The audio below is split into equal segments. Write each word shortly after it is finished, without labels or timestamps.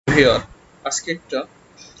Here আজকে একটা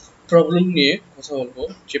problem নিয়ে কথা বলবো,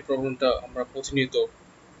 যে প্রবলেমটা আমরা প্রতিনিয়ত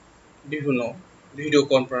বিভিন্ন ভিডিও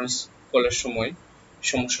কনফারেন্স কলের সময়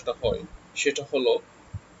সমস্যাটা হয়। সেটা হলো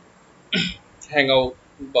হ্যাংআউট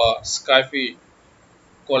বা স্কাইপি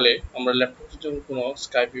কলে আমরা ল্যাপটপে যখন কোনো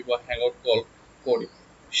স্কাইপি বা হ্যাংআউট কল করি,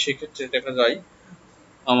 সেক্ষেত্রে দেখা যায়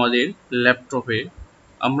আমাদের ল্যাপটপে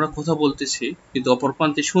আমরা কথা বলতেছি কিন্তু অপর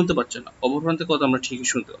প্রান্তে শুনতে পাচ্ছে না, অপর প্রান্তের কথা আমরা ঠিকই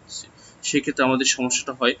শুনতে পাচ্ছি। সেক্ষেত্রে আমাদের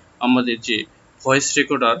সমস্যাটা হয়, আমাদের যে ভয়েস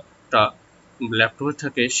রেকর্ডারটা ল্যাপটপে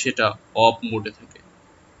থাকে সেটা অফ মোডে থাকে,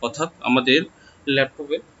 অর্থাৎ আমাদের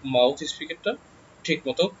ল্যাপটপে মাউথ স্পিকারটা ঠিক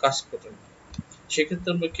মতো কাজ করে না। সেক্ষেত্রে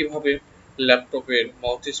আমরা কীভাবে ল্যাপটপের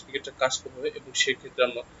মাউথ স্পিকারটা কাজ করবে এবং সেক্ষেত্রে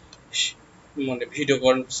আমরা ভিডিও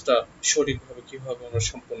কনফারেন্সটা সঠিকভাবে কীভাবে আমরা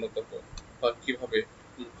সম্পন্ন করবো বা কীভাবে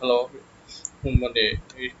ভালোভাবে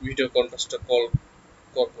এই ভিডিও কনফারেন্সটা কল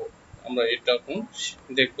করবো, আমরা এটা এখন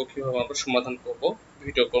দেখবো কীভাবে আমরা সমাধান করব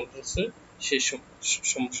ভিডিও কনফারেন্সের সেই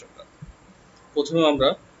সমস্যাটা। প্রথমে আমরা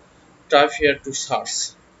টাইপ হিয়ার টু সার্চ,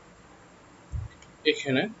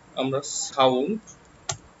 এখানে আমরা সাউন্ড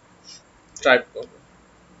টাইপ করব,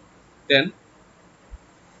 দেন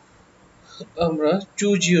আমরা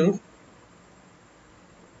চুজ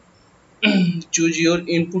ইউর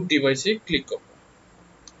ইনপুট ডিভাইসে ক্লিক করব।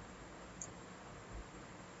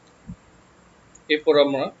 এরপর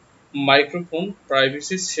আমরা মাইক্রোফোন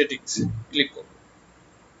প্রাইভেসি সেটিংস ক্লিক করব,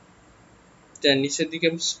 দেন নিচের দিকে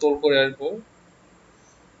স্ক্রল করে আসবো,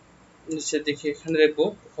 নিচে দেখি এখানে দেখবো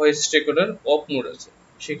ভয়েস রেকর্ডার অফ মোড আছে,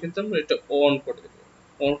 সেক্ষেত্রে আমরা এটা অন করে দেবো।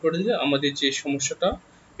 অন করে দিলে আমাদের যে সমস্যাটা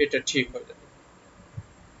এটা ঠিক হয়ে যাবে।